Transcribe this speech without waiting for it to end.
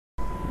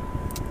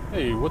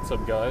Hey, what's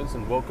up, guys,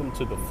 and welcome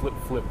to the Flip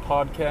Flip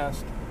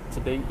podcast.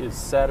 Today is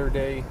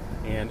Saturday,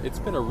 and it's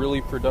been a really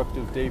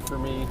productive day for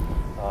me.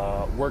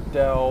 Worked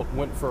out,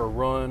 went for a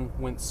run,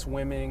 went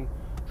swimming,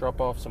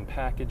 drop off some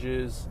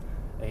packages,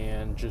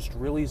 and just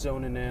really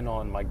zoning in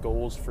on my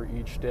goals for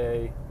each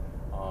day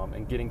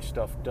and getting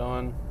stuff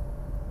done.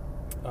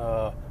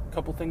 A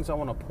couple things I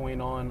want to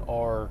point on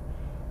are,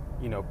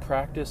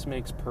 practice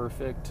makes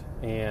perfect,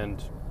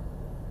 and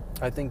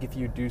I think if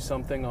you do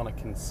something on a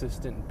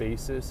consistent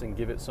basis and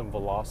give it some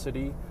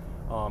velocity,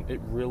 it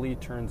really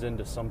turns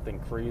into something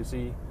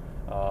crazy.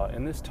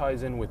 And this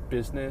ties in with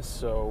business.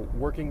 So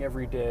working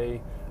every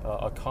day,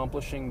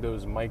 accomplishing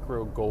those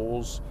micro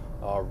goals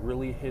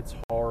really hits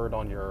hard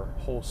on your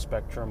whole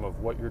spectrum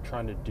of what you're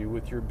trying to do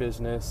with your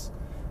business.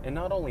 And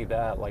not only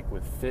that, like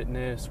with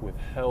fitness, with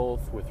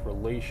health, with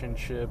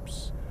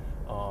relationships,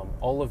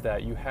 all of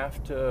that, you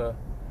have to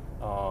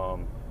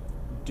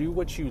do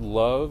what you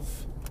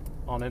love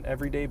on an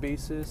everyday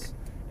basis,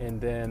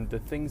 and then the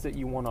things that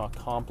you want to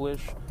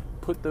accomplish,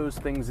 put those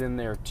things in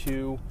there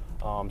too,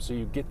 so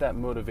you get that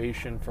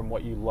motivation from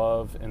what you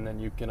love, and then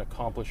you can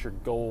accomplish your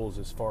goals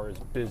as far as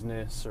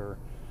business or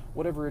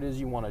whatever it is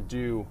you want to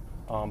do,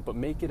 but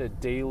make it a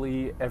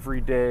daily,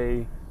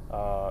 everyday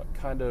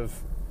kind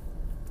of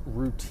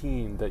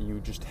routine that you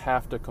just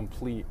have to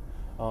complete,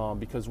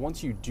 because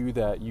once you do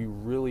that, you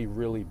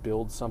really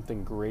build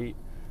something great.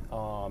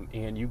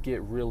 And you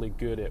get really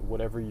good at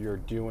whatever you're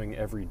doing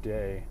every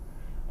day.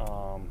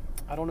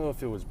 I don't know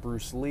if it was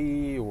Bruce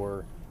Lee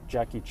or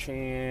Jackie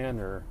Chan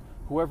or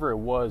whoever it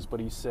was, but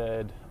he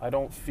said, "I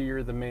don't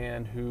fear the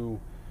man who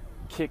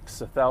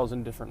kicks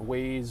 1,000 different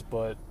ways,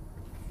 but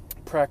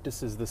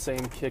practices the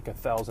same kick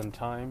 1,000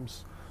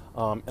 times."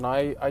 And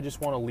I just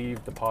want to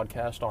leave the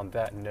podcast on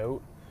that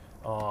note,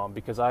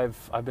 because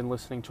I've been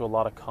listening to a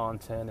lot of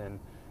content, and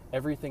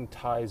everything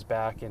ties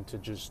back into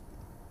just,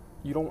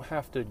 you don't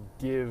have to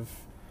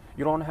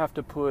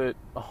put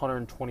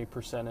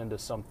 120% into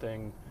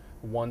something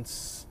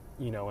once,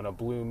 in a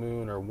blue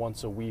moon or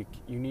once a week.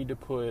 You need to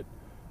put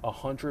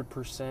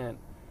 100%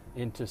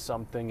 into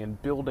something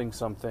and building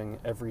something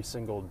every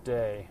single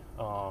day.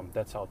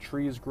 That's how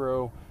trees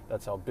grow,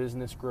 that's how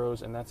business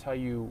grows, and that's how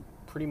you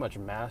pretty much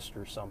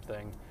master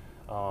something.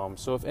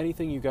 So if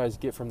anything you guys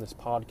get from this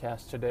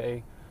podcast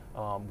today,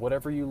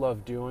 whatever you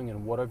love doing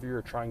and whatever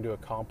you're trying to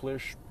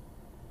accomplish,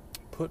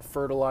 put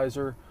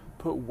fertilizer,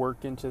 put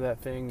work into that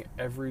thing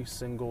every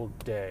single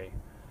day.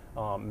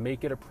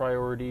 Make it a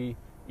priority,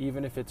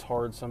 even if it's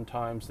hard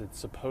sometimes. It's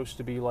supposed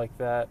to be like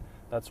that.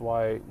 That's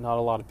why not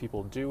a lot of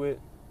people do it,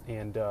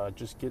 and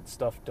just get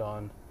stuff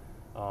done.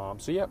 I'm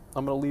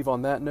going to leave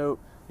on that note.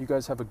 You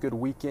guys have a good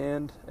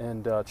weekend,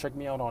 and check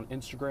me out on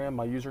Instagram.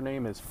 My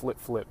username is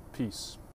FlipFlip. Peace.